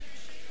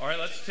All right,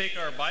 let's take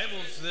our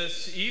Bibles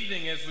this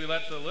evening as we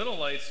let the little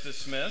lights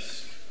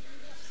dismiss.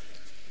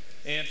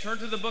 And turn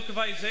to the book of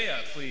Isaiah,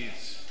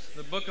 please.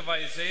 The book of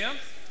Isaiah.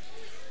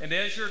 And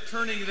as you're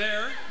turning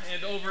there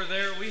and over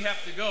there, we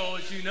have to go,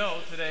 as you know,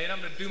 today. And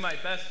I'm going to do my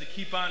best to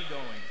keep on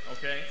going,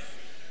 okay?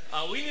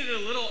 We needed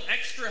a little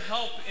extra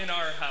help in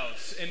our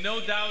house. And no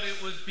doubt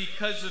it was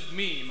because of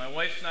me. My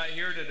wife's not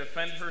here to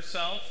defend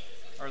herself.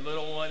 Our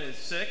little one is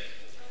sick.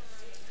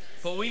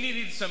 But we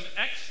needed some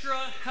extra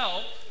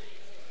help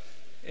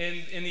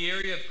in the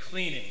area of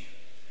cleaning.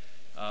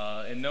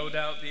 And no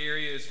doubt the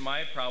area is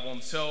my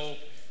problem. So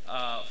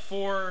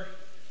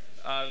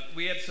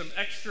we had some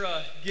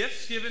extra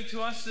gifts given to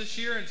us this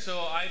year, and so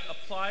I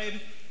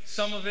applied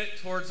some of it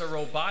towards a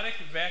robotic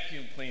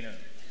vacuum cleaner.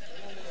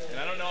 And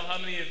I don't know how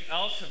many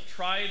else have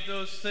tried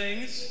those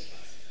things.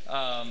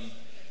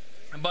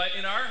 But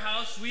in our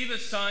house, we've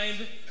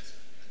assigned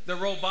the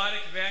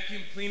robotic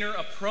vacuum cleaner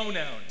a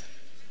pronoun.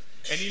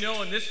 And you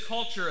know, in this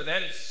culture,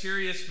 that is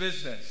serious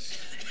business.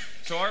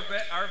 So our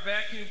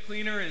vacuum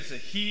cleaner is a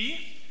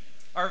he.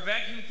 Our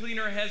vacuum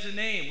cleaner has a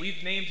name.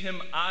 We've named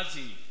him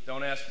Ozzy.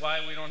 Don't ask why,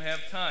 we don't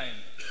have time.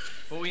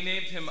 But we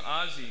named him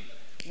Ozzy.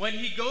 When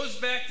he goes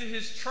back to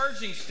his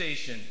charging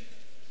station,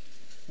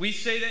 we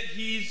say that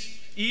he's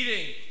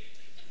eating.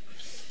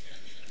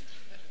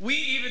 We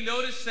even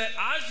notice that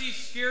Ozzy's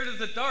scared of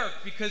the dark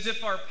because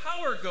if our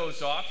power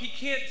goes off, he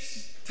can't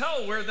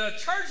tell where the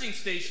charging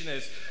station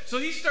is. So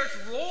he starts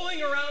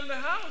rolling around the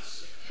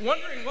house,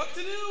 wondering what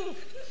to do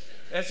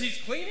as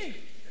he's cleaning.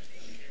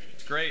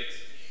 It's great.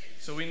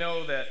 So we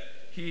know that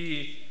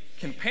he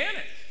can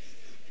panic,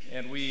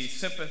 and we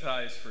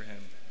sympathize for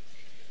him.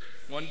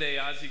 One day,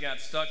 Ozzy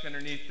got stuck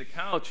underneath the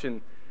couch,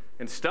 and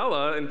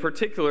Stella, in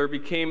particular,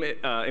 became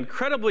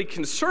incredibly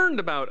concerned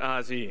about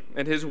Ozzy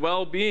and his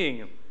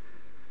well-being.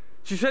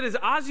 She said, "Is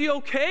Ozzy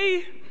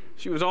okay?"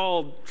 She was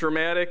all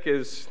dramatic,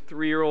 as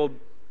 3-year-old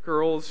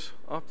girls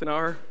often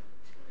are.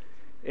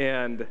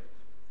 And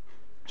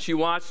she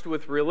watched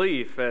with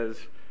relief as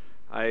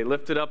I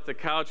lifted up the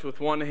couch with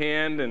one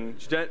hand and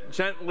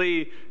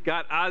gently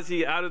got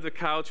Ozzy out of the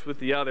couch with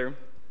the other.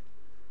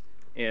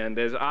 And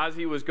as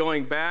Ozzy was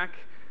going back,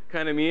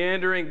 kind of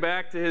meandering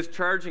back to his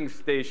charging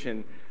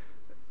station,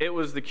 it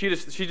was the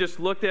cutest. She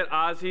just looked at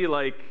Ozzy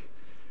like,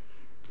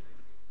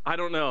 I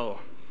don't know.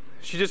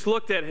 She just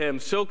looked at him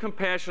so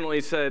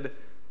compassionately, said,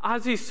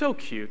 "Ozzy's so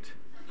cute.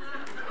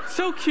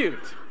 So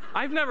cute."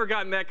 I've never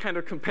gotten that kind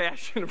of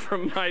compassion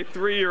from my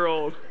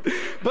 3-year-old.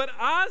 But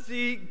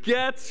Ozzy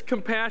gets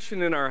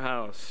compassion in our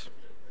house.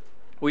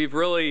 We've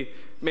really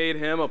made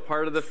him a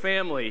part of the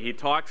family. He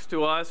talks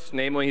to us,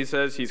 namely he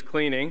says he's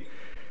cleaning,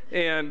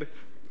 and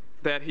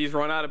that he's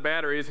run out of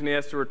batteries and he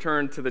has to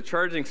return to the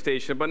charging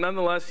station, but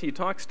nonetheless he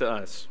talks to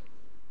us.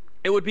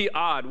 It would be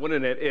odd,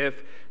 wouldn't it,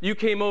 if you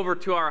came over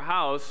to our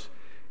house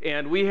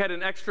and we had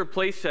an extra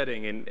place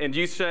setting and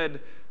you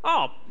said,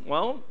 "Oh,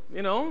 well,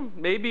 you know,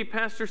 maybe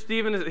Pastor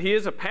Stephen, he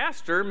is a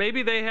pastor.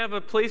 Maybe they have a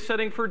place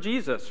setting for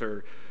Jesus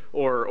or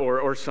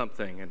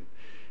something."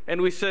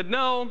 And we said,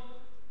 "No."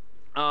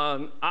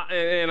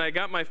 And I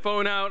got my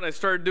phone out and I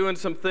started doing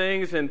some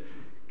things, and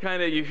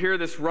kind of you hear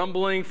this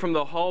rumbling from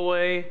the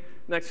hallway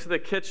next to the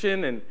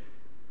kitchen, and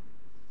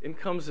in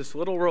comes this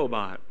little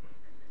robot.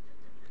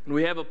 And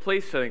we have a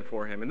place setting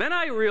for him. And then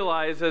I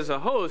realized as a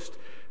host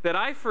that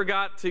I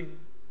forgot to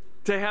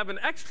have an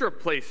extra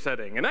place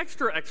setting, an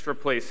extra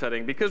place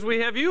setting, because we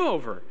have you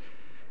over.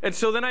 And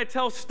so then I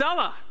tell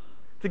Stella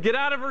to get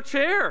out of her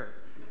chair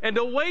and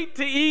to wait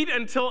to eat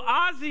until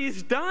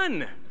Ozzy's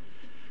done.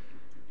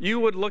 You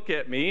would look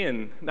at me,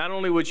 and not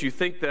only would you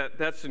think that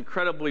that's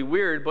incredibly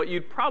weird, but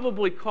you'd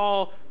probably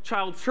call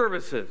child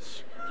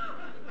services.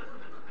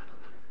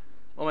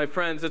 Well, my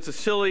friends, it's a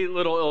silly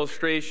little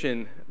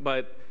illustration,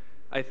 but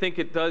I think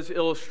it does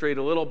illustrate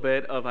a little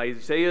bit of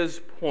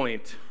Isaiah's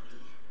point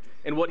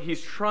and what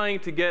he's trying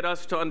to get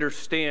us to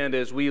understand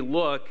as we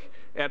look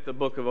at the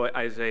book of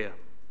Isaiah.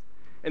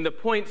 And the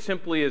point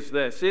simply is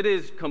this: it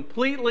is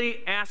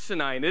completely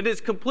asinine, it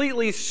is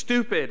completely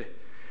stupid,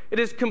 it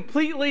is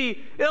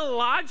completely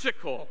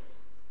illogical,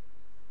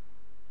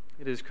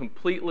 it is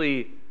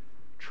completely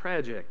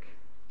tragic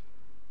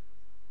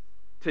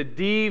to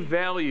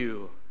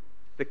devalue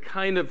the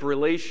kind of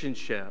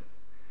relationship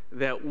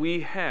that we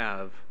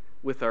have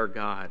with our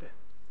God.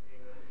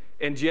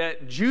 And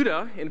yet,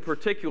 Judah, in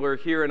particular,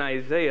 here in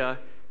Isaiah,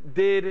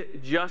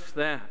 did just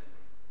that.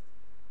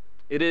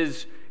 It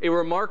is a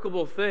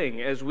remarkable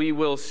thing, as we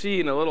will see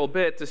in a little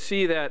bit, to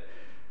see that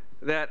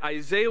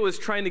Isaiah was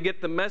trying to get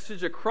the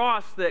message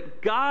across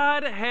that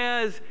God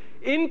has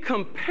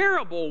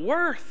incomparable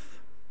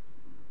worth.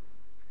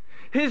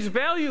 His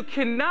value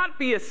cannot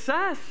be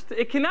assessed.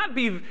 It cannot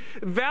be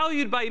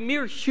valued by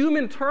mere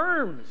human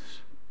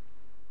terms.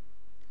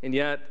 And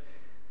yet,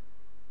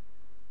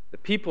 the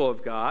people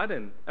of God,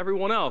 and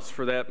everyone else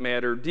for that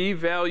matter,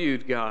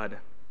 devalued God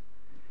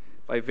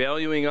by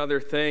valuing other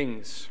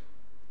things.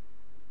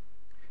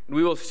 And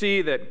we will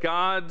see that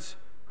God's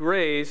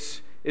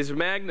grace is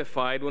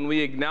magnified when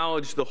we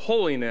acknowledge the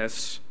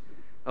holiness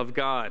of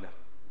God.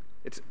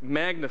 It's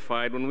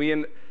magnified when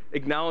we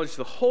acknowledge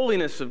the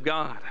holiness of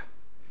God.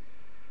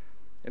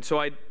 And so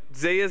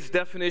Isaiah's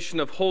definition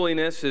of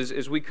holiness,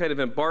 as we kind of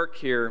embark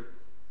here,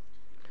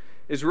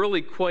 is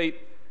really quite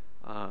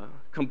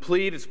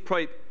complete. It's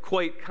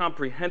quite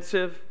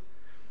comprehensive.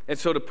 And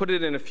so to put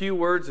it in a few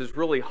words is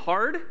really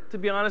hard, to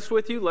be honest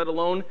with you, let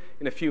alone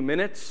in a few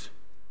minutes.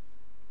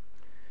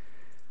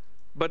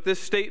 But this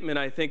statement,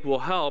 I think, will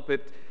help.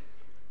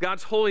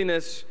 God's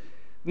holiness,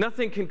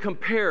 nothing can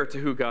compare to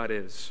who God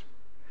is.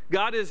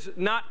 God is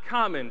not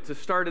common, to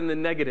start in the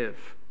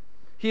negative.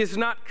 He is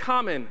not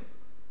common.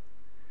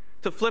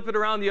 To flip it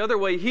around the other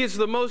way, He is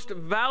the most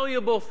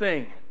valuable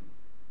thing.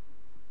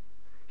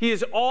 He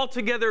is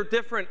altogether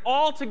different,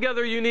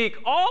 altogether unique,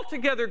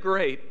 altogether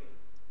great.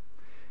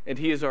 And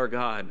He is our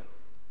God.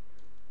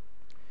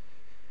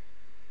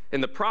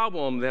 And the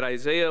problem that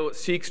Isaiah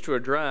seeks to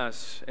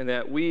address, and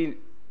that we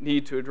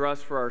need to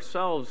address for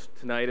ourselves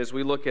tonight as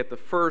we look at the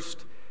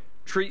first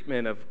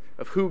treatment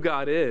of who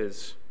God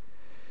is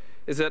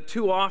that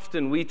too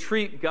often we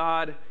treat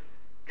God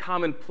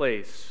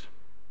commonplace.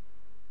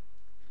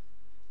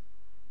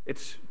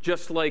 It's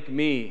just like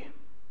me,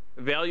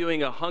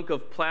 valuing a hunk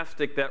of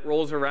plastic that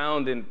rolls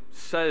around and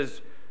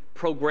says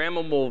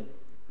programmable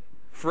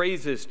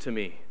phrases to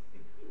me.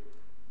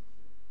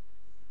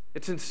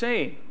 It's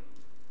insane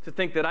to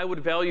think that I would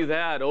value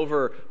that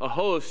over a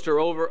host or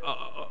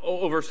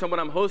over someone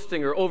I'm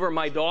hosting or over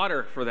my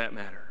daughter, for that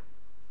matter.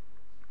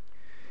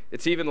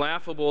 It's even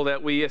laughable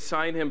that we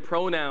assign him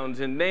pronouns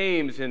and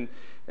names and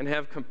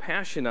have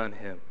compassion on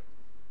him.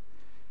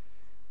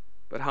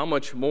 But how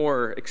much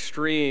more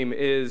extreme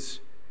is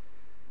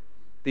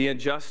the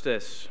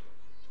injustice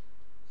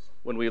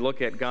when we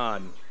look at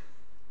God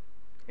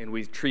and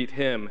we treat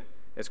Him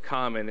as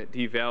common,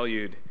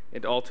 devalued,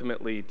 and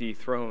ultimately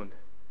dethroned.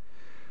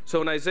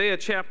 So in Isaiah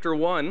chapter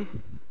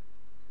 1,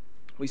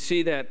 we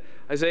see that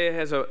Isaiah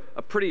has a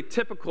pretty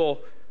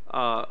typical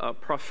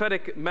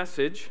prophetic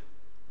message.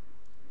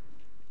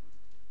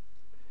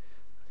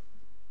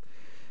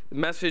 The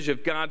message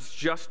of God's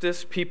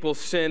justice, people's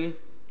sin,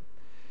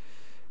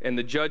 and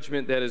the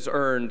judgment that is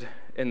earned,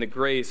 and the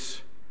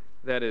grace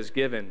that is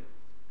given.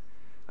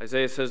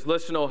 Isaiah says,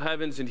 "Listen, O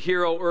heavens, and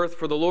hear, O earth,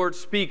 for the Lord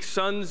speaks.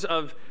 Sons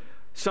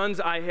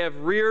I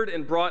have reared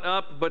and brought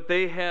up, but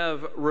they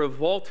have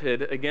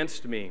revolted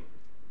against me."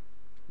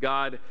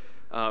 God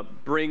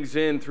brings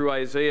in, through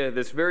Isaiah,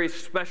 this very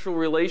special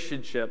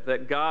relationship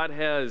that God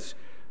has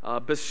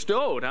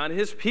bestowed on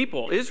His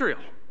people,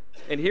 Israel,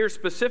 and here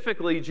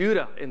specifically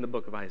Judah in the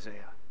book of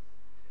Isaiah.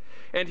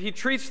 And He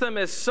treats them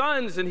as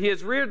sons, and He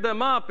has reared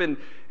them up. And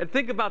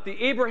think about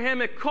the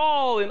Abrahamic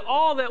call and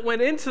all that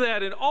went into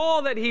that, and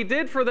all that He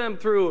did for them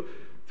through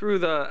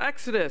the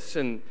Exodus,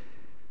 and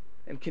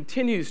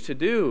continues to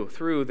do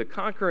through the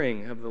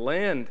conquering of the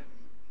land.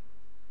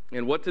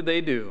 And what did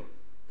they do?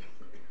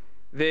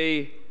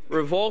 They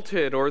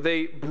revolted, or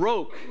they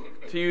broke,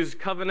 to use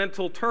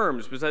covenantal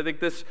terms, because I think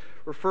this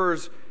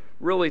refers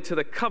really to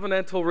the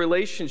covenantal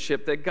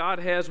relationship that God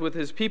has with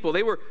His people.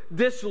 They were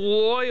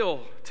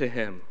disloyal to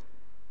Him.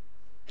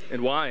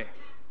 And why?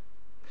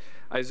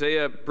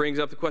 Isaiah brings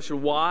up the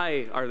question,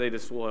 why are they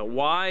disloyal?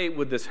 Why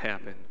would this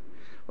happen?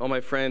 Well,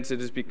 my friends,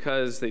 it is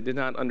because they did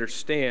not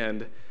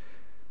understand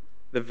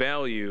the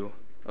value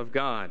of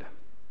God.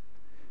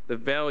 The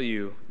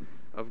value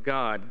of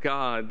God,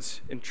 God's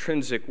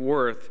intrinsic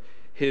worth,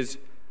 His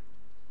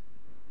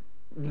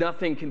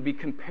nothing can be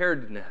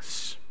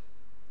comparedness,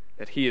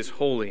 that He is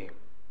holy.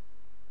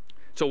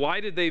 So why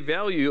did they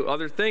value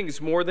other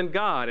things more than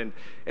God?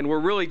 And we're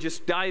really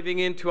just diving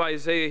into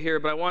Isaiah here,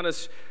 but I want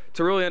us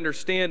to really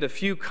understand a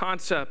few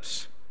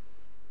concepts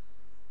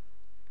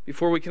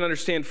before we can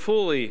understand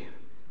fully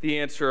the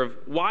answer of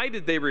why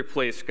did they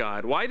replace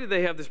God? Why did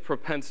they have this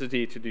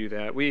propensity to do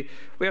that? We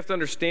have to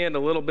understand a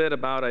little bit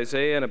about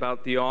Isaiah and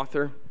about the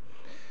author,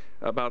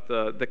 about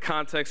the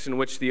context in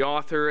which the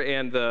author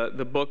and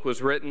the book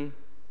was written.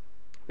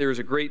 There was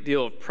a great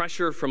deal of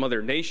pressure from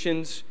other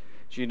nations,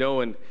 as you know,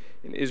 in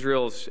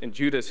Israel's and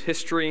Judah's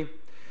history,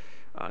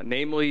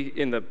 namely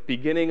in the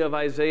beginning of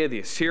Isaiah, the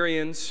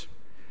Assyrians.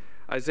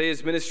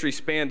 Isaiah's ministry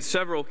spanned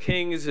several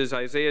kings, as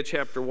Isaiah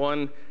chapter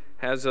 1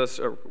 has us,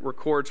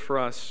 records for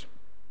us.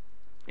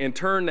 And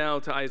turn now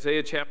to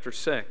Isaiah chapter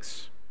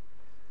 6.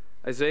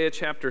 Isaiah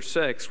chapter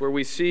 6, where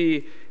we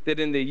see that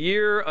in the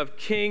year of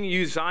King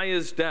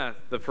Uzziah's death,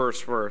 the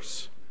first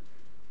verse.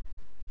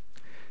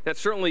 That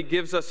certainly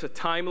gives us a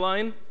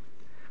timeline,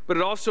 but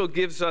it also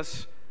gives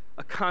us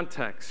a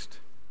context.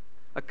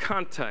 A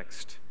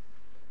context.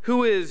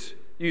 Who is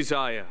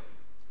Uzziah?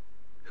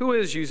 Who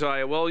is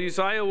Uzziah? Well,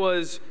 Uzziah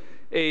was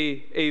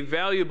a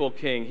valuable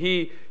king.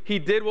 He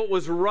did what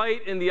was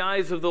right in the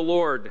eyes of the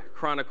Lord,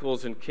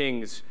 Chronicles and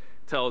Kings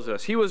tells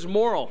us. He was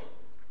moral.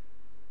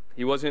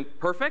 He wasn't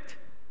perfect,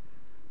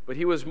 but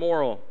he was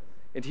moral,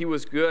 and he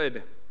was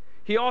good.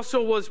 He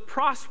also was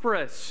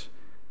prosperous,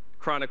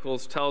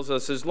 Chronicles tells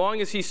us. As long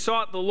as he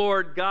sought the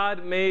Lord,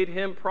 God made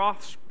him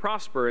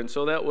prosper, and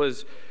so that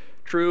was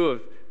true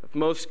of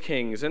most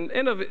kings, and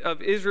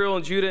of Israel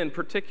and Judah in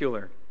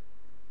particular.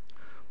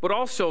 but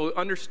also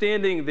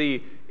understanding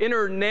the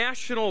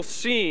international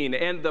scene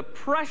and the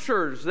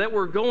pressures that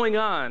were going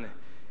on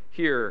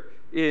here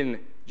in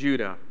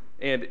Judah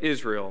and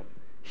Israel.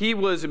 He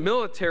was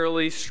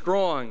militarily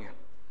strong.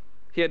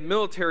 He had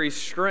military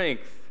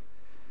strength.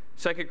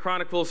 2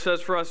 Chronicles says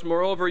for us,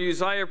 moreover,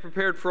 Uzziah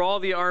prepared for all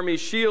the army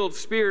shields,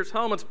 spears,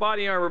 helmets,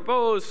 body armor,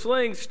 bows,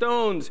 slings,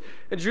 stones.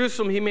 In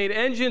Jerusalem, he made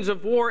engines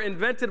of war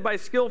invented by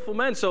skillful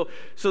men. So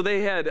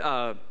they had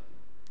a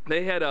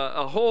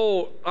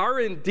whole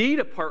R&D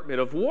department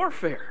of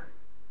warfare.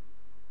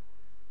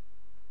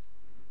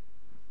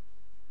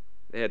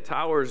 They had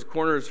towers,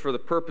 corners for the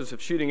purpose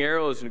of shooting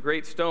arrows and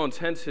great stones.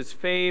 Hence his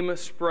fame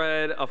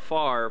spread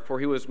afar,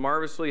 for he was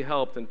marvelously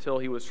helped until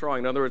he was strong.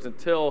 In other words,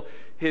 until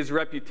his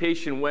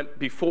reputation went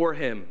before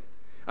him,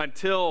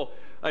 until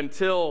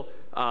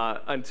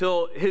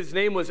his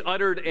name was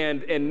uttered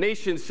and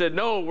nations said,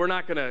 no, we're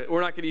not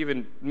gonna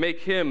even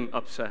make him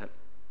upset.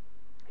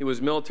 He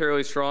was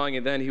militarily strong,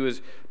 and then he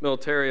was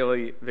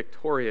militarily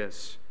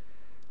victorious.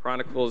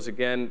 Chronicles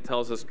again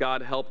tells us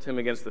God helped him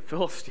against the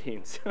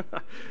Philistines.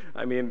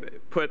 I mean,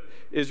 put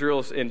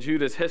Israel's and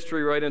Judah's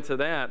history right into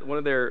that. One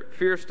of their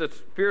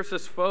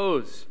fiercest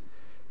foes.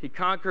 He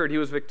conquered, he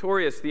was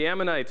victorious. The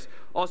Ammonites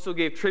also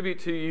gave tribute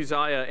to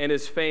Uzziah and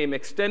his fame,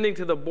 extending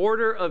to the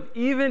border of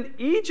even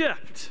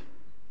Egypt,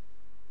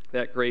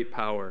 that great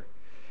power.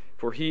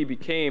 For he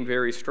became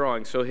very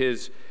strong. So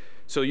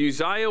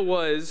Uzziah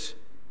was,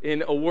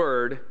 in a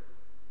word,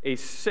 a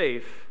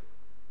safe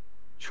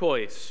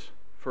choice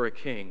for a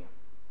king.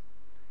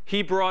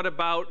 He brought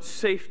about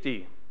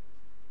safety.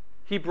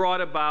 He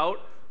brought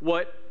about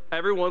what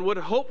everyone would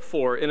hope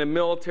for in a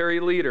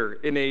military leader,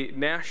 in a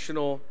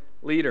national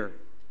leader.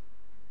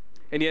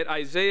 And yet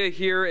Isaiah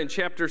here in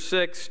chapter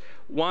 6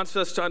 wants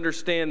us to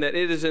understand that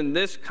it is in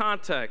this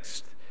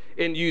context,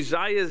 in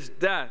Uzziah's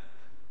death,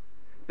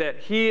 that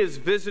he is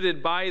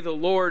visited by the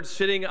Lord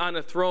sitting on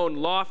a throne,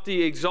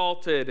 lofty,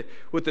 exalted,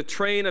 with the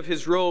train of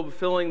his robe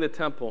filling the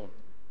temple.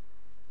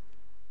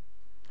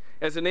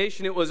 As a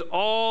nation, it was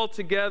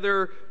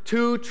altogether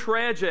too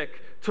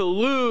tragic to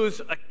lose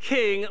a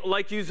king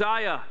like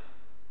Uzziah.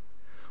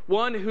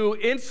 One who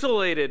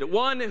insulated,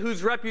 one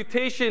whose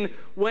reputation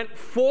went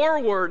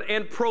forward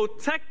and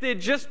protected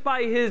just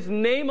by his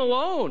name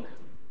alone.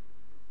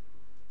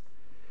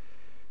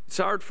 It's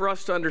hard for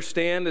us to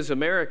understand as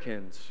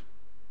Americans.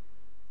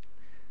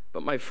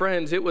 But my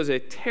friends, it was a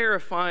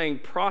terrifying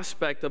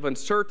prospect of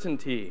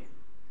uncertainty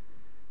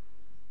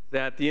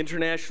that the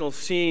international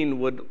scene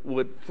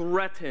would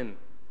threaten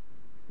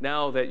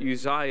now that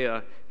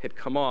Uzziah had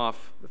come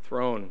off the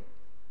throne.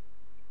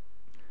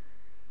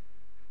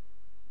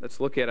 Let's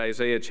look at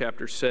Isaiah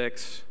chapter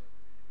 6,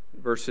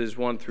 verses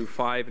 1 through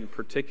 5 in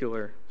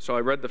particular. So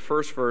I read the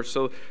first verse.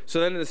 So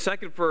then in the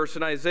second verse,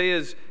 in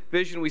Isaiah's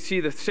vision, we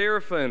see the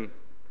seraphim.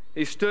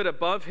 He stood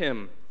above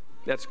him,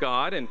 that's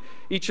God, and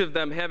each of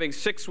them having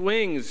 6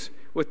 wings.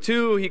 With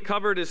 2 he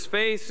covered his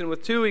face, and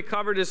with 2 he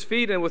covered his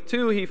feet, and with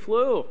 2 he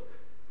flew.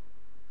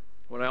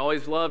 What I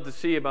always love to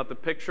see about the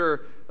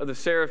picture of the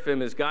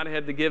seraphim is God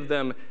had to give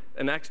them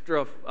an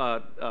extra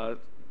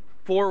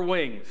 4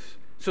 wings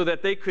so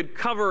that they could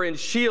cover and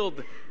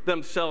shield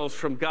themselves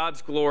from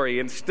God's glory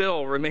and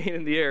still remain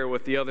in the air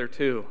with the other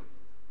 2.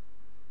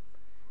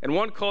 And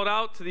one called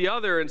out to the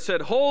other and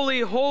said,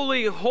 "Holy,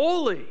 holy,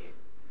 holy."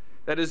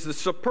 That is the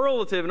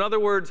superlative. In other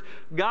words,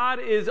 God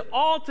is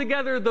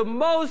altogether the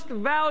most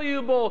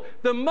valuable,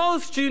 the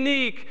most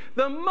unique,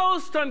 the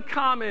most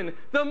uncommon,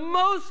 the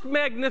most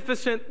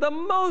magnificent, the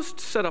most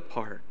set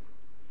apart.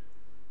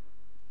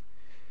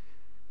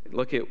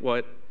 Look at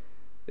what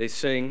they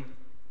sing.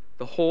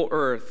 The whole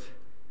earth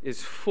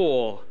is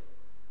full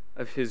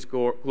of his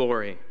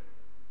glory.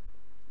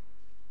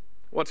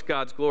 What's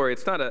God's glory?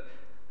 It's not an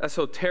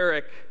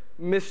esoteric,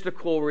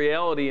 mystical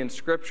reality in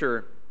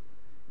Scripture.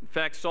 In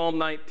fact, Psalm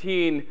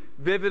 19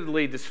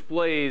 vividly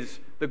displays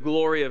the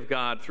glory of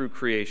God through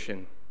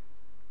creation.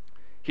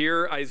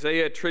 Here,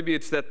 Isaiah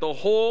attributes that the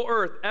whole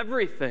earth,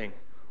 everything,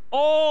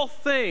 all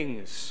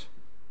things,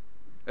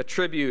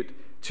 attribute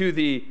to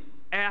the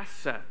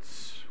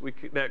assets.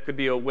 That could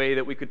be a way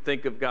that we could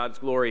think of God's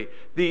glory.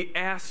 The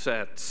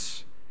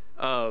assets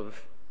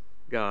of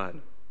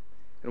God.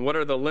 And what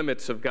are the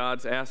limits of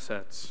God's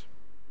assets?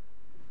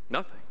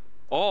 Nothing.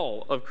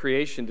 All of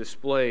creation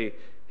display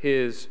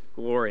his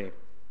glory.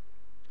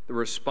 The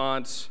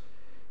response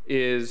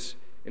is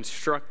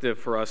instructive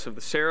for us of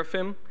the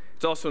seraphim.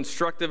 It's also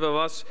instructive of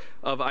us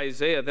of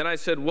Isaiah. Then I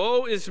said,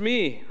 "Woe is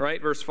me,"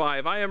 right? Verse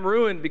 5, "I am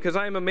ruined because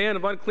I am a man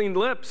of unclean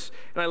lips,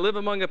 and I live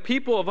among a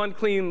people of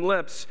unclean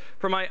lips.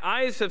 For my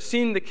eyes have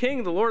seen the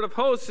King, the Lord of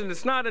hosts." And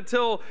it's not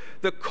until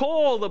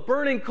the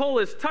burning coal,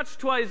 is touched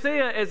to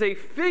Isaiah as a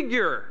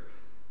figure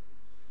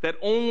that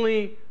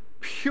only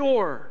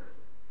pure,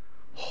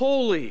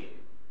 holy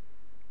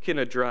can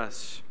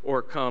address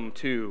or come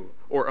to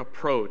or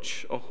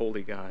approach a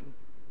holy God.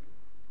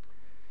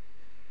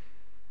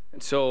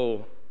 And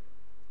so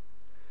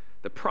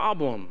the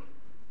problem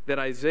that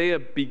Isaiah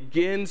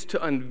begins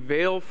to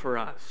unveil for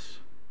us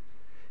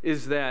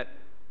is that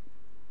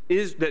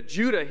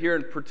Judah here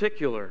in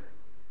particular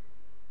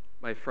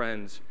my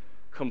friends,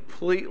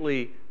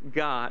 completely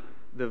got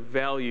the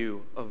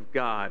value of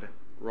God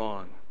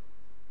wrong.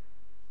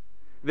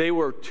 They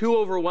were too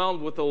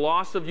overwhelmed with the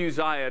loss of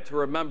Uzziah to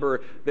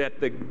remember that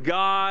the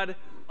God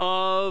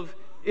of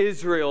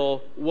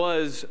Israel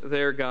was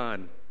their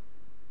God.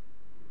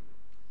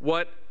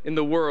 What in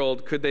the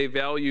world could they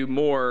value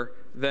more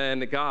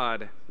than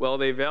God? Well,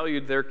 they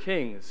valued their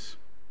kings.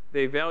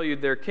 They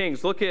valued their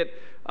kings. Look at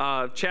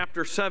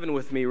chapter 7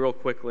 with me real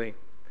quickly.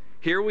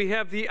 Here we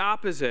have the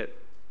opposite.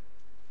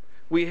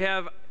 We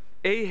have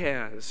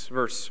Ahaz,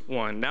 verse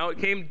 1. Now it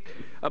came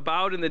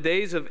about in the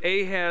days of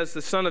Ahaz,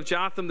 the son of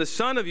Jotham, the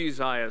son of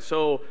Uzziah,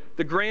 so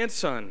the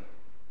grandson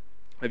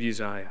of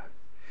Uzziah.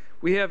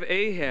 We have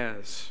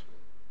Ahaz.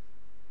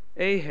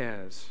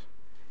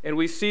 And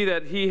we see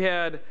that he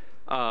had,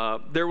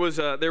 there was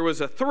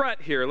a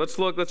threat here. Let's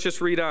just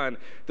read on.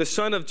 The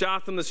son of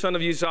Jotham, the son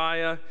of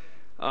Uzziah,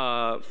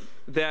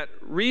 that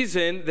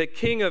reason the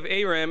king of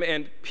Aram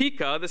and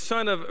Pekah, the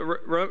son of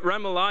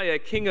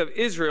Remaliah, king of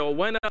Israel,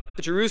 went up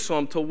to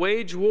Jerusalem to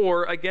wage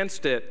war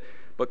against it,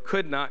 but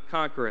could not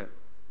conquer it.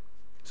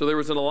 So there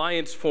was an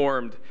alliance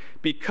formed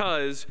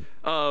because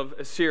of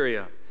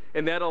Assyria.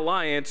 And that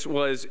alliance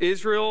was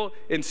Israel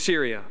and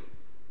Syria.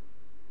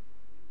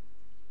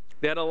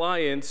 That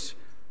alliance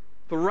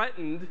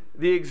threatened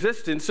the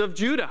existence of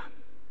Judah,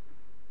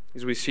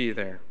 as we see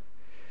there.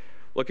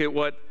 Look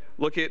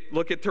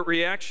at the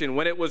reaction.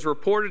 When it was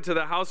reported to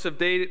the house of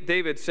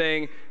David,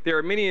 saying, the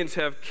Arameans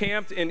have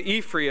camped in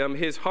Ephraim,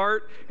 his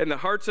heart and the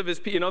hearts of his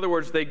people. In other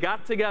words, they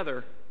got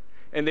together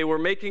and they were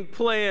making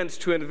plans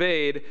to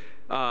invade.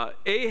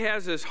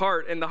 Ahaz's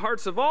heart and the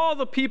hearts of all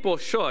the people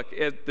shook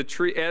as the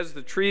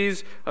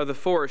trees of the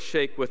forest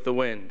shake with the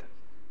wind.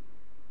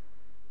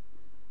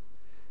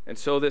 And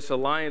so this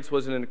alliance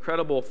was an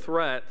incredible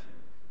threat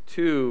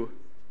to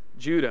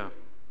Judah.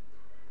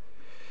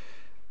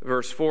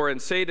 Verse 4,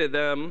 and say to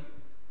them,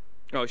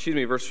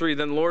 verse 3,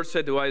 then the Lord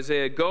said to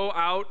Isaiah, go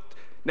out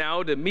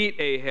now to meet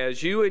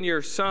Ahaz, you and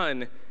your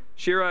son,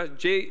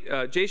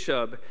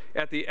 Jashub,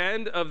 at the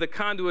end of the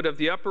conduit of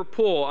the upper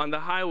pool on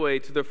the highway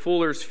to the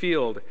fuller's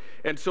field.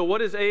 And so what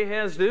does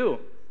Ahaz do?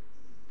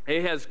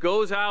 Ahaz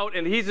goes out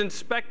and he's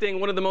inspecting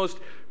one of the most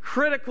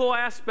critical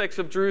aspects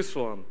of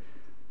Jerusalem,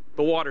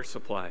 the water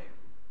supply.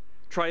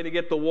 Trying to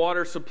get the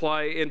water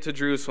supply into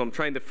Jerusalem,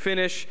 trying to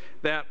finish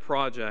that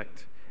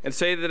project. And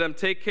say to them,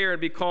 take care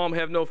and be calm,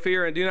 have no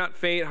fear, and do not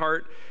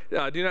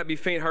be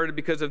faint-hearted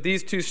because of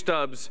these two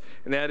stubs,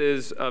 and that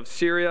is of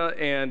Syria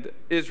and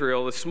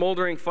Israel, the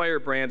smoldering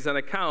firebrands, on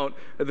account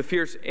of the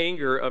fierce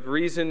anger of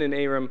Rezin and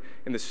Aram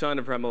and the son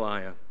of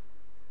Remaliah.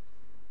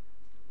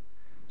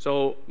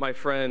 So, my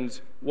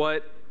friends,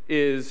 what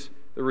is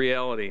the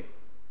reality?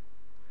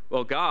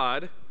 Well,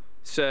 God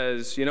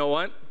says, you know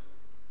what?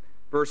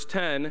 Verse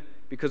 10,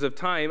 because of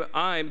time,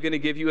 I'm going to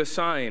give you a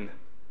sign.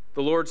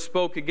 The Lord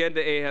spoke again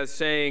to Ahaz,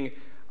 saying,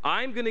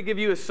 I'm going to give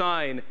you a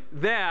sign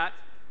that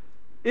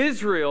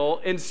Israel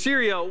and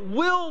Syria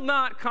will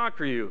not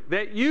conquer you,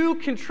 that you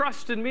can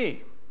trust in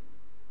me.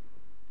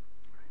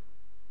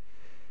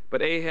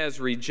 But Ahaz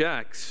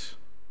rejects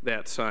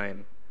that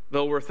sign,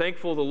 though we're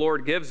thankful the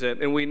Lord gives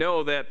it. And we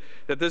know that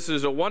this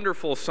is a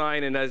wonderful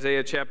sign in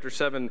Isaiah chapter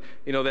 7,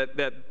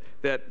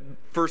 that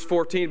verse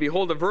 14,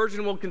 behold, a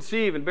virgin will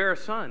conceive and bear a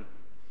son.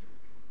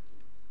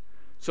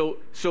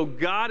 So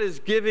God is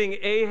giving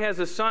Ahaz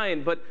a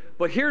sign, but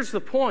here's the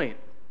point.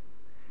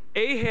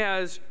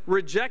 Ahaz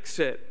rejects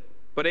it.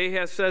 But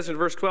Ahaz says in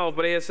verse 12,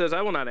 but Ahaz says,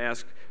 I will not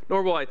ask,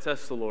 nor will I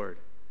test the Lord.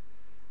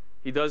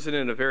 He does it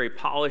in a very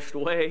polished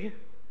way,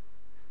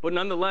 but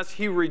nonetheless,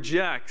 he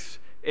rejects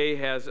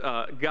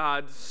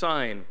God's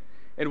sign.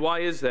 And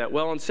why is that?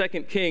 Well, in 2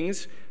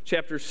 Kings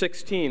chapter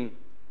 16,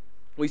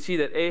 we see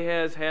that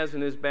Ahaz has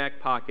in his back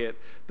pocket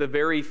the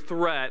very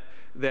threat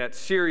that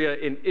Syria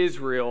and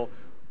Israel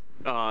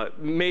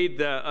made,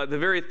 the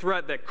very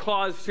threat that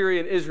caused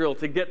Syria and Israel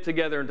to get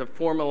together and to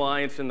form an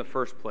alliance in the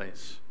first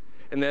place,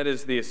 and that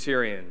is the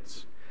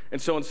Assyrians.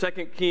 And so in 2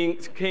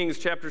 Kings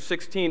chapter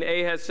 16,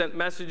 Ahaz sent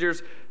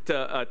messengers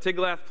to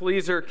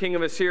Tiglath-Pileser, king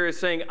of Assyria,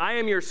 saying, I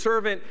am your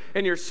servant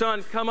and your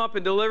son. Come up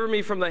and deliver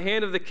me from the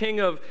hand of the king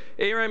of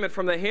Aram and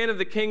from the hand of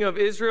the king of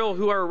Israel,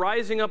 who are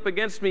rising up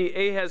against me.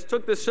 Ahaz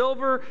took the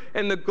silver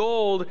and the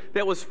gold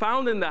that was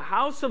found in the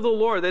house of the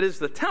Lord, that is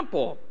the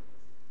temple,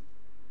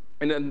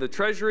 and in the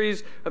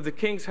treasuries of the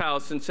king's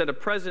house, and sent a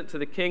present to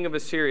the king of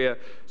Assyria.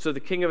 So the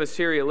king of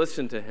Assyria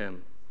listened to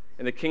him.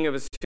 And the king of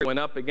Assyria went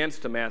up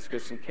against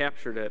Damascus and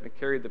captured it and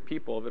carried the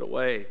people of it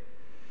away.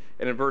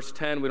 And in verse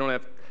 10, we're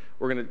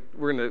going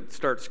to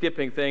start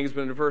skipping things,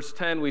 but in verse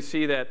 10 we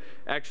see that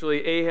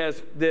actually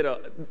Ahaz did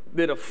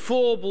a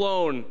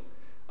full-blown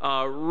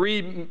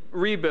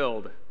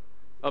rebuild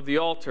of the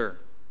altar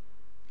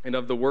and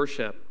of the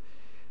worship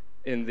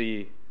in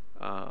the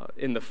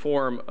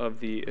form of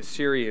the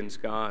Assyrians'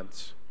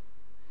 gods.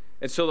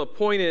 And so the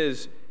point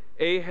is,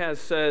 Ahaz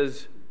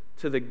says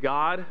to the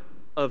God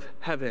of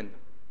heaven,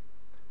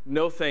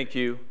 no thank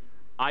you,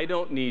 I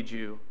don't need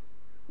you,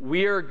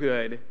 we are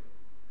good,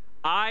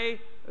 I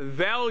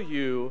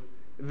value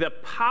the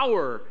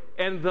power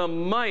and the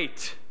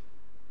might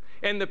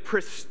and the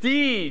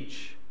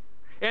prestige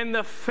and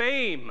the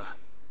fame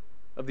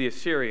of the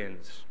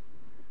Assyrians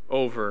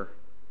over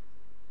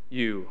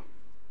you.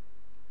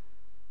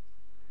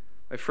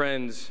 My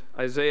friends,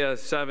 Isaiah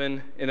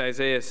 7 and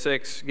Isaiah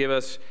 6 give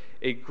us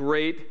a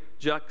great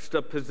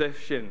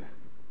juxtaposition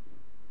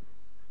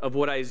of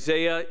what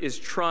Isaiah is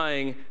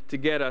trying to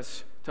get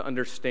us to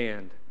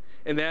understand.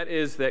 And that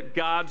is that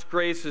God's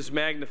grace is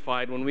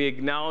magnified when we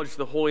acknowledge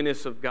the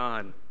holiness of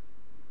God.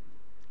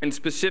 And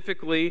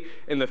specifically,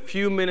 in the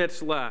few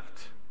minutes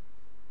left,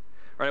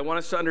 all right, I want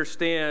us to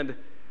understand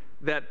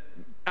that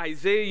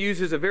Isaiah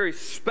uses a very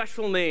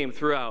special name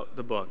throughout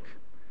the book,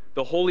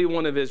 the Holy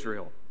One of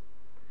Israel.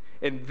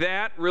 And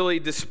that really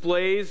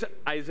displays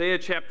Isaiah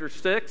chapter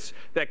 6,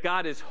 that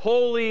God is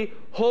holy,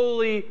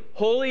 holy,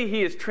 holy.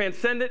 He is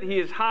transcendent. He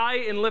is high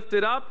and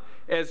lifted up,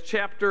 as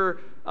chapter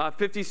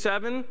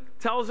 57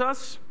 tells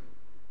us.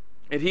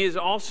 And he is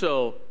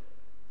also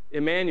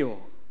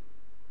Emmanuel.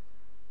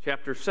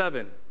 Chapter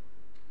 7,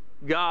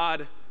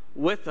 God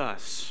with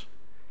us.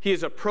 He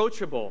is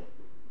approachable.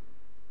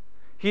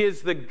 He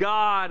is the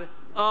God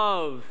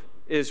of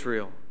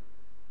Israel.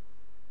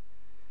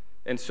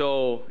 And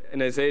so in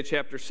Isaiah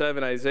chapter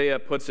 7, Isaiah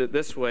puts it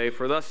this way: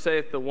 "For thus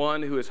saith the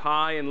one who is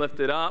high and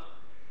lifted up,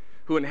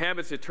 who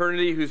inhabits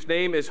eternity, whose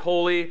name is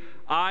holy.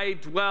 I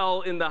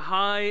dwell in the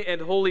high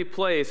and holy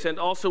place, and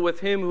also with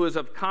him who is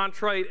of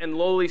contrite and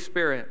lowly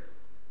spirit."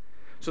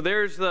 So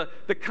there's the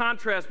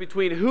contrast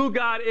between who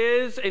God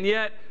is and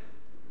yet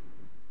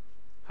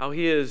how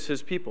he is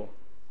his people.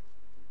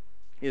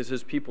 He is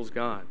his people's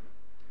God.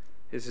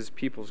 He is his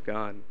people's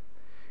God.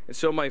 And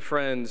so, my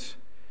friends,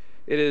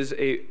 it is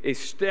a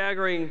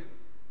staggering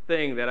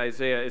thing that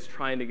Isaiah is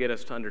trying to get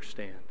us to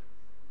understand.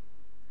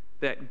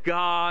 That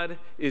God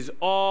is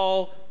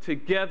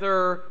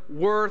altogether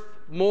worth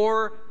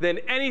more than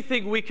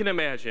anything we can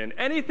imagine,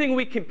 anything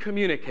we can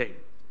communicate.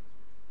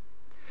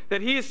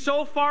 That he is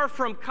so far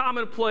from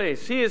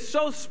commonplace. He is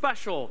so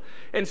special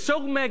and so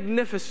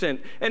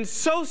magnificent and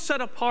so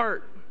set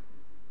apart.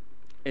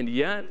 And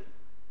yet,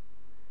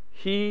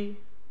 he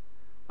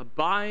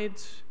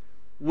abides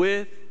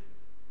with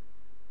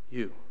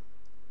you.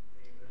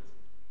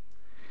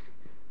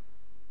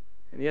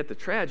 And yet the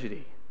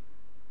tragedy,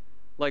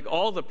 like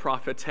all the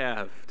prophets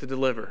have to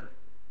deliver,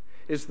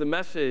 is the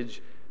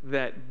message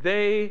that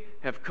they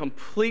have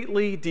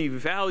completely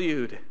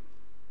devalued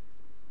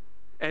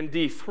and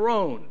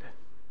dethroned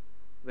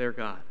their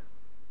God.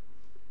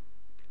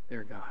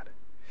 Their God.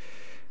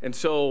 And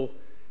so,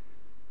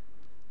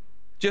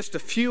 just a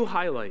few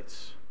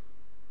highlights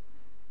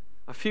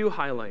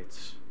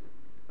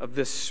of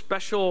this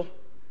special,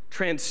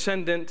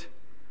 transcendent,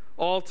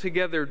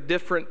 altogether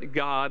different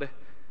God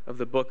of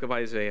the book of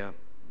Isaiah.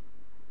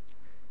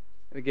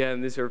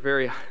 Again, these are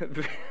very,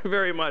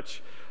 very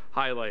much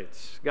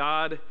highlights.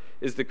 God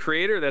is the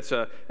creator. That's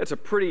a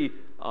pretty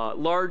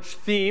large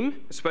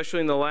theme, especially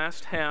in the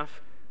last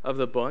half of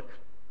the book.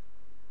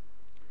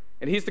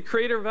 And he's the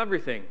creator of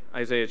everything,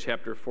 Isaiah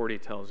chapter 40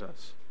 tells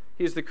us.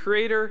 He is the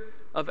creator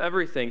of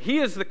everything. He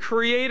is the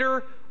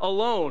creator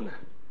alone.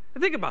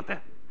 And think about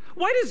that.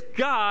 Why does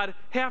God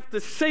have to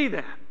say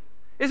that?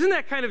 Isn't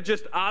that kind of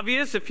just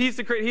obvious? If he's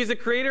the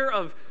creator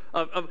of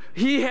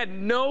he had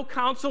no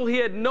counsel, he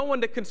had no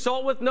one to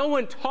consult with, no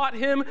one taught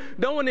him,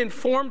 no one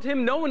informed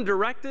him, no one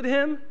directed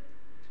him.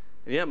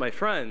 And yet, my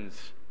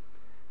friends,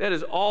 that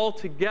is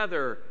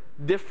altogether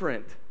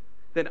different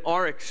than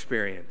our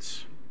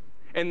experience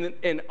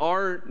and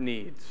our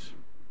needs.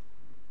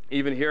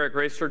 Even here at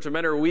Grace Church of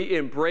Mentor, we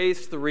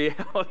embrace the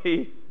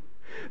reality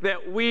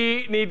that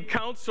we need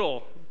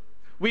counsel.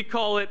 We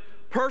call it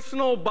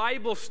personal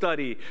Bible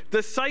study,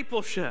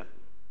 discipleship.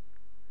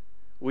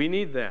 We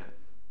need that.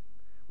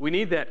 We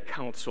need that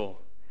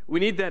counsel. We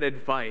need that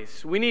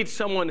advice. We need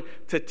someone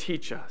to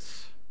teach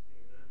us.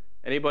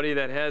 Anybody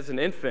that has an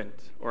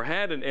infant or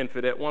had an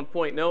infant at one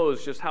point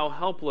knows just how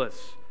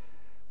helpless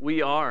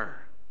we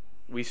are.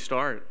 We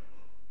start.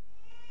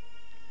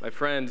 My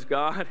friends,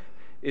 God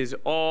is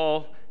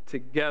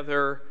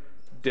altogether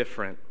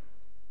different.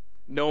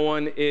 No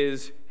one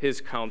is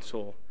his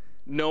counsel.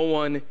 No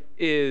one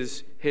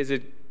is his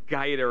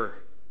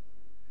guider.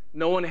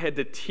 No one had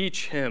to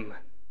teach him.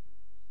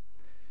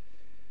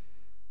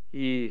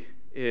 He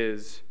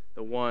is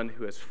the one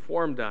who has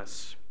formed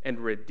us and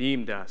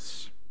redeemed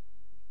us.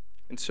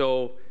 And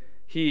so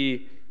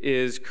he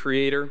is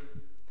creator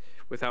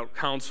without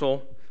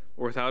counsel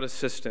or without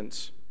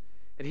assistance.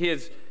 And he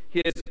is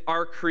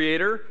our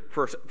creator,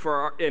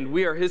 and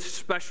we are his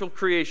special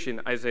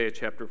creation, Isaiah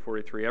chapter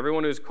 43.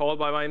 Everyone who is called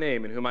by my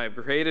name, and whom I have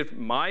created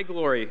my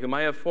glory, whom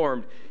I have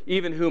formed,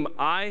 even whom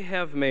I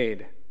have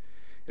made.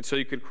 And so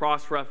you could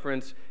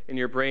cross-reference in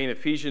your brain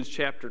Ephesians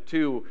chapter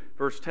 2,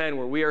 verse 10,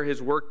 where we are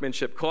his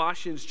workmanship.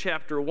 Colossians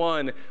chapter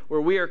 1,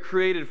 where we are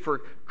created for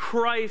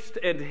Christ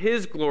and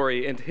his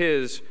glory and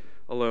his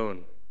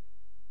alone.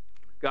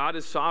 God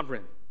is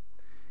sovereign,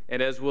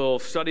 And as we'll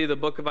study the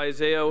book of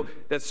Isaiah,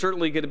 that's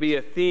certainly going to be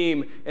a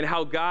theme in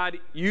how God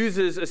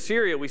uses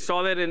Assyria. We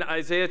saw that in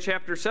Isaiah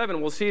chapter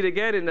 7. We'll see it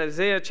again in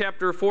Isaiah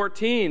chapter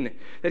 14,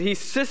 that he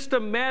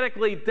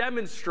systematically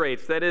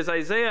demonstrates, that is,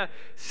 Isaiah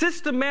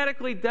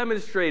systematically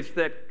demonstrates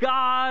that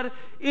God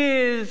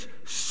is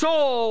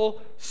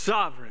sole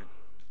sovereign.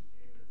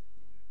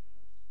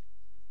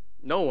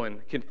 No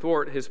one can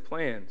thwart his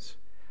plans.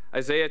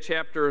 Isaiah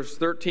chapters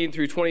 13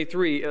 through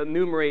 23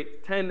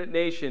 enumerate 10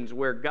 nations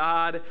where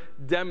God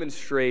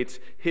demonstrates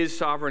his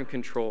sovereign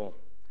control.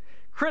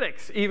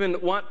 Critics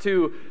even want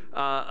to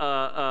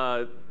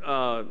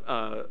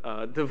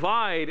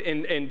divide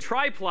and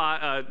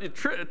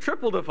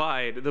triple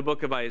divide the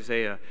book of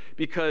Isaiah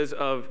because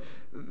of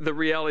the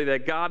reality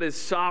that God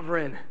is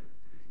sovereign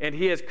and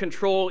he has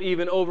control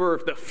even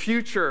over the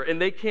future, and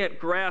they can't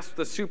grasp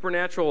the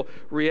supernatural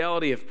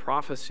reality of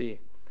prophecy.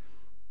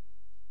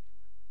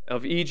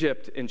 Of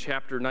Egypt in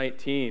chapter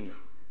 19,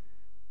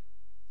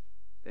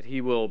 that he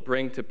will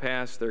bring to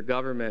pass their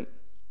government,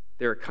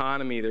 their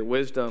economy, their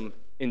wisdom,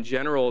 in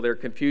general, their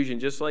confusion,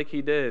 just like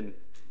he did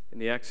in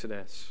the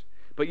Exodus.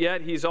 But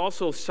yet, he's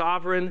also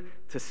sovereign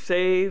to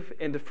save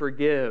and to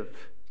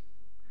forgive.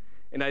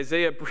 And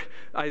Isaiah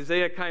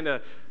kind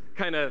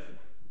of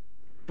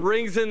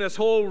brings in this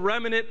whole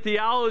remnant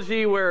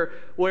theology where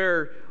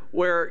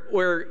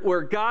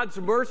God's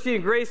mercy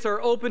and grace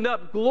are opened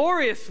up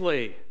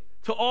gloriously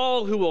to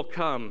all who will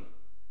come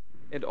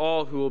and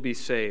all who will be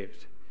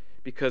saved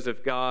because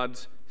of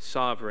God's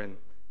sovereign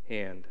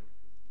hand.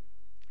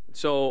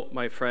 So,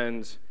 my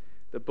friends,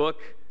 the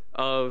book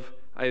of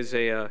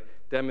Isaiah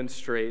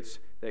demonstrates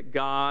that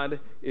God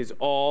is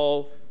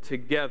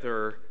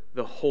altogether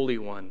the Holy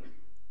One,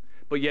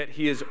 but yet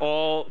he is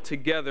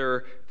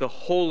altogether the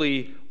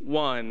Holy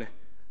One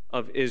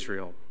of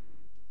Israel.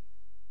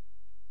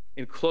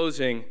 In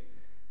closing,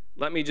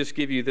 let me just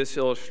give you this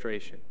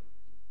illustration.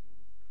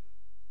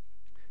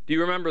 Do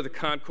you remember the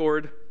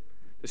Concorde,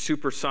 the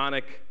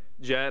supersonic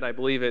jet? I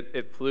believe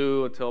it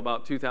flew until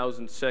about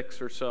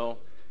 2006 or so.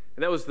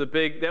 And that was the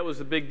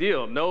big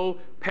deal. No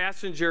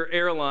passenger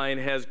airline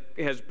has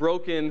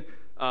broken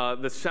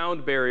the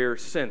sound barrier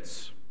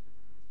since.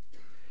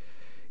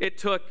 It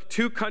took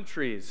two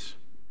countries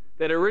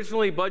that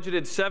originally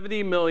budgeted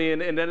 $70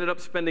 million and ended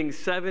up spending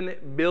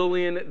 $7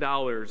 billion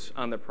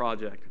on the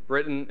project,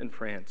 Britain and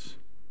France.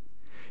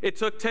 It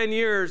took 10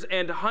 years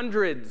and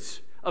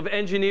hundreds of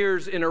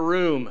engineers in a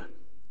room.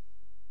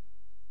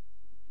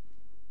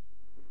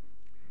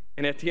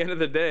 And at the end of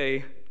the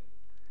day,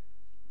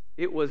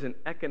 it was an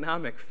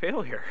economic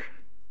failure.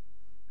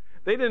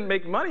 They didn't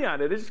make money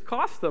on it. It just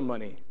cost them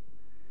money.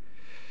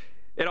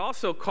 It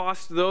also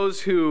cost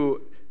those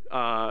who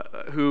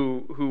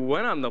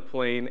went on the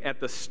plane at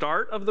the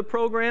start of the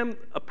program,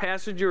 a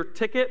passenger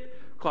ticket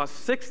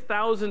cost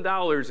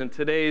 $6,000 in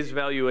today's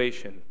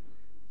valuation.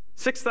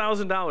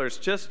 $6,000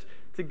 just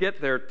to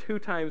get there 2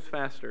 times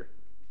faster.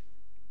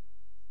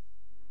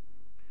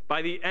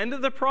 By the end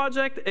of the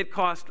project, it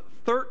cost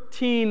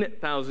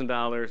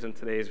 $13,000 in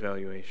today's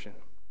valuation.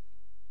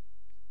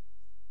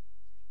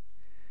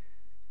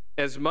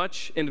 As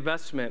much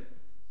investment,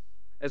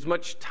 as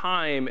much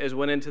time as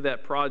went into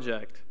that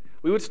project,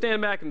 we would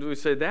stand back and we would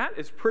say, that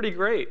is pretty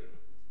great.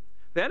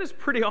 That is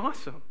pretty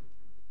awesome.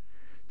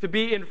 To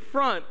be in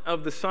front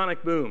of the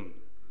sonic boom.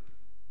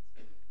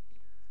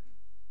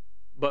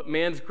 But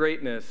man's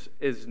greatness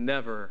is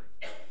never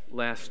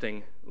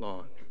lasting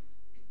long.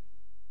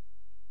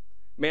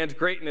 Man's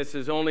greatness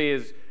is only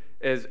as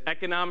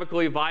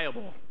economically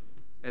viable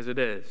as it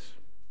is.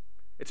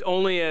 It's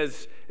only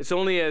as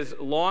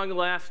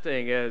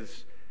long-lasting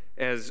as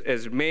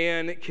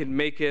man can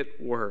make it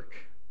work.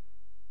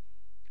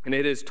 And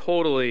it is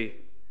totally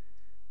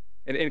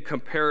and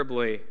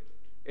incomparably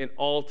and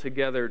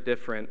altogether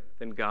different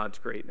than God's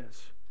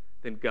greatness,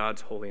 than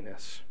God's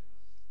holiness.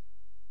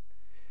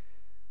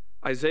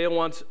 Isaiah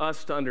wants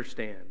us to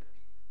understand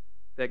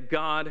that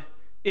God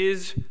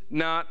is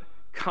not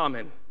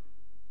common,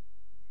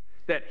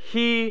 that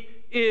he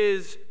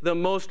is the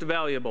most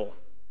valuable.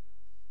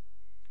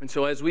 And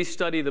so as we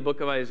study the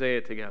book of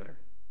Isaiah together,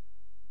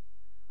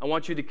 I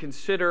want you to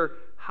consider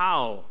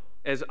how,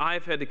 as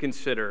I've had to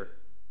consider,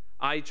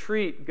 I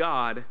treat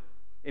God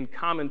in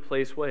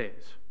commonplace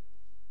ways.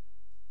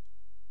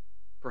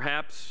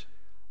 Perhaps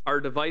our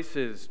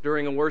devices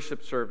during a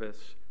worship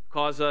service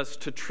cause us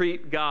to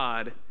treat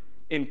God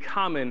in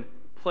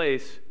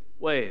commonplace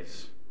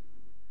ways.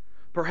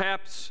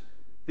 Perhaps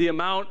the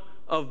amount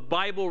of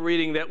Bible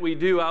reading that we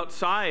do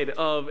outside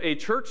of a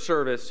church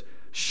service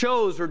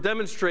shows or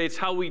demonstrates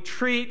how we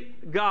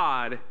treat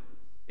God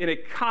in a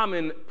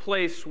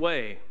commonplace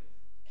way.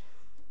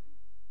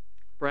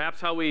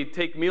 Perhaps how we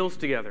take meals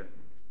together,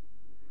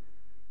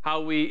 how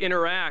we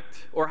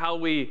interact, or how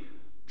we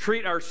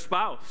treat our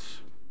spouse,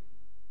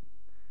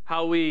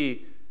 how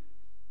we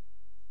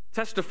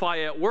testify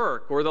at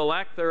work or the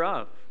lack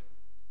thereof.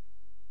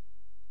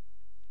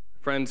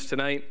 Friends,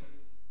 tonight,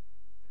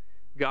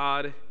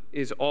 God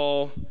is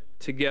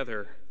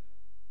altogether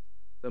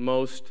the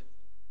most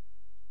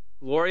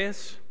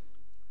glorious,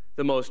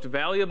 the most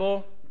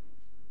valuable,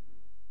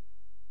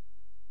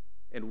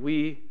 And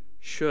we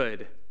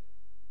should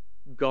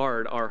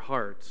guard our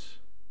hearts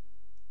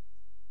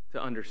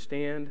to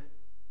understand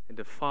and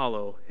to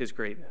follow his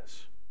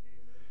greatness.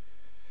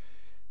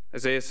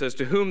 Isaiah says,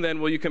 "To whom then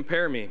will you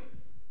compare me?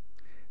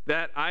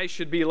 That I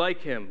should be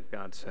like him,"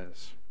 God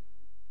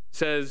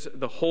says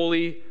the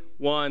Holy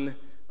One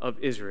of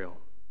Israel.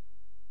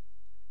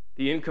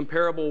 The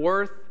incomparable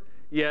worth,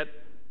 yet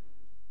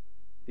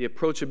the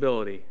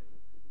approachability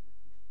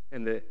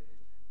and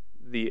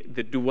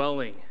the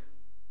dwelling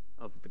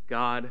of the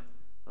God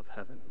of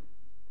heaven.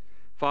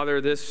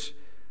 Father, this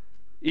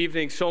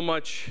evening so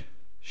much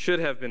should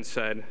have been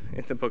said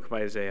in the book of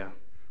Isaiah.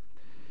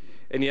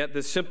 And yet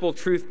the simple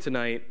truth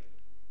tonight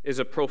is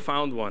a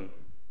profound one.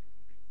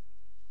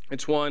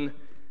 It's one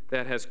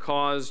that has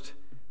caused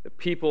the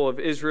people of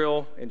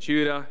Israel and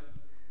Judah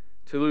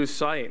to lose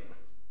sight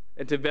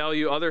and to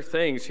value other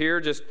things. Here,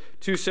 just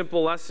two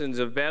simple lessons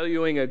of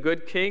valuing a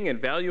good king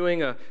and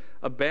valuing a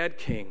bad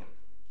king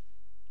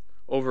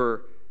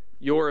over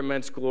your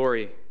immense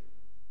glory,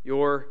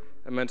 your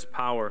immense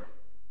power.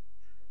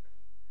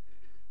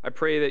 I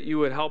pray that you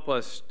would help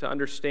us to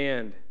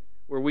understand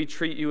where we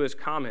treat you as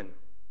common.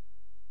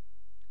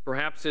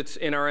 Perhaps it's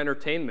in our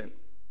entertainment.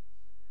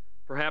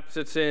 Perhaps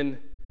it's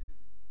in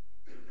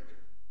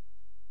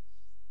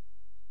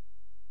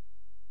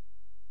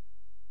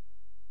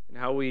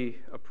how we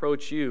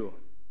approach you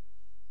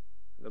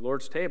at the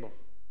Lord's table.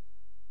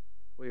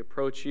 We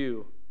approach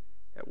you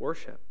at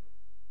worship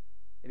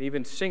and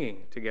even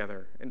singing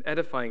together and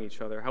edifying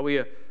each other. How we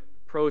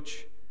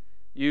approach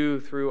you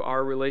through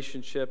our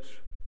relationships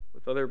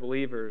with other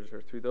believers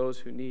or through those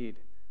who need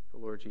the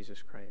Lord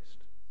Jesus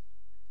Christ.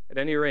 At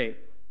any rate,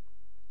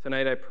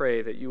 tonight I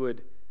pray that you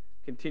would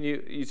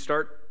you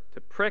start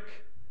to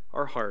prick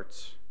our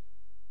hearts,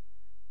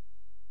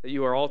 that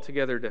you are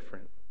altogether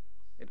different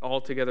and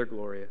altogether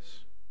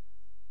glorious.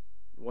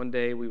 One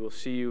day we will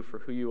see you for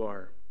who you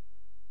are,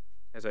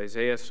 as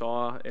Isaiah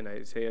saw in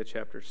Isaiah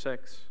chapter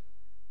 6,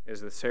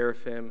 as the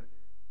seraphim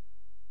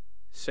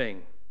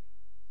sing,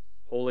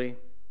 "Holy,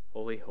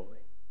 holy,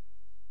 holy."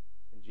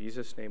 In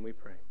Jesus' name we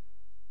pray.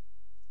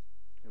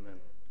 Amen.